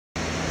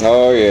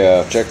Oh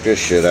yeah, check this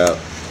shit out.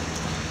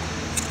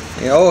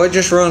 Oh, it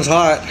just runs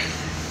hot.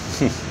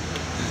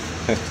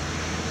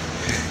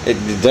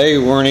 They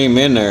weren't even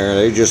in there.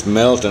 They just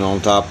melting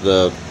on top of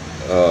the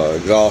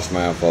exhaust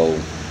manifold.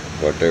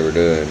 What they were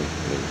doing.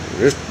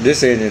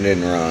 This engine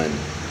didn't run.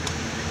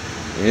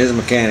 And his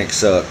mechanic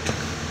sucked,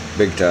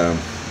 big time.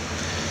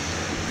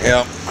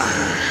 Yep.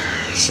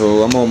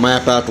 So I'm gonna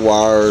map out the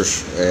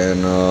wires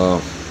and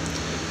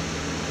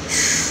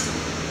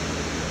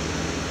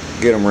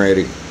get them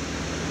ready.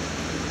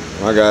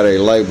 I got a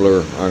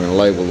labeler. I'm gonna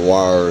label the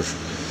wires.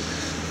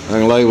 I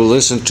can label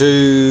this in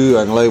 2,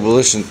 I can label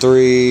this in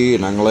 3,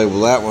 and I can label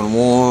that one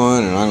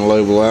 1, and I can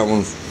label that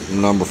one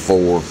number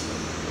 4.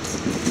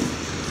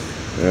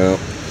 Yep.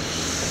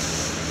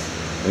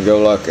 And go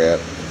like that.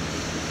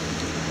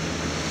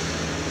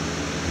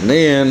 And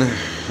then,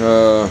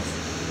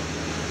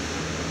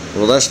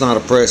 well, that's not a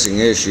pressing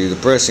issue. The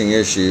pressing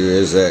issue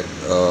is that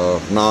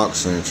knock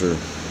sensor.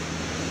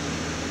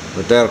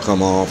 But that'll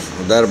come off.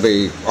 That'll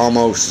be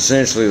almost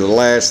essentially the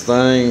last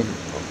thing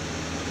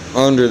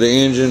under the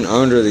engine,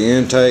 under the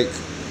intake,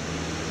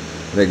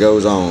 that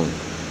goes on,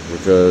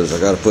 because I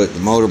got to put the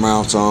motor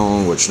mounts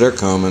on, which they're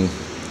coming.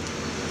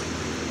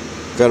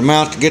 Got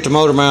to get the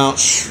motor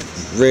mounts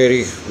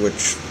ready,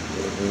 which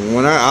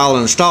I'll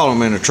install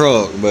them in the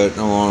truck, but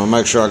I want to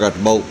make sure I got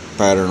the bolt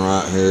pattern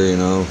right here. You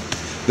know,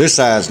 this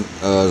side's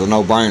a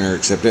no-brainer,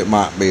 except it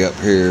might be up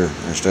here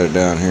instead of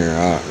down here.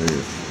 I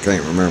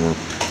can't remember.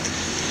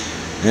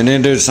 And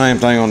then do the same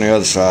thing on the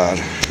other side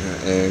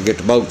and get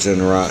the bolts in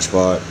the right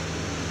spot.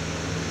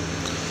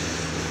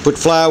 Put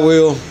the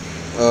flywheel,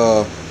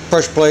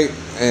 pressure plate,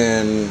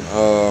 and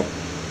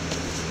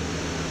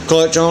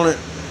clutch on it.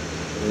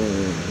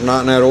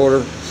 Not in that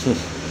order.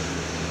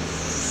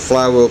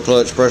 Flywheel,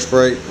 clutch, pressure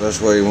plate. That's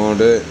the way you want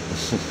to do it.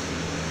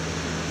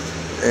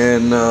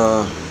 And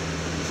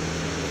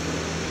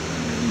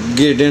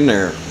get it in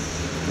there.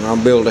 And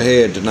I'll build a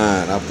head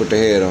tonight. I'll put the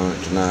head on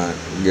it tonight.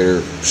 Get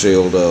her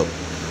sealed up.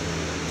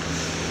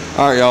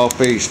 Alright, y'all.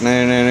 Peace.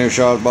 Nan,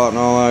 Shaw's bought and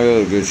all that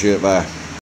other good shit. Bye.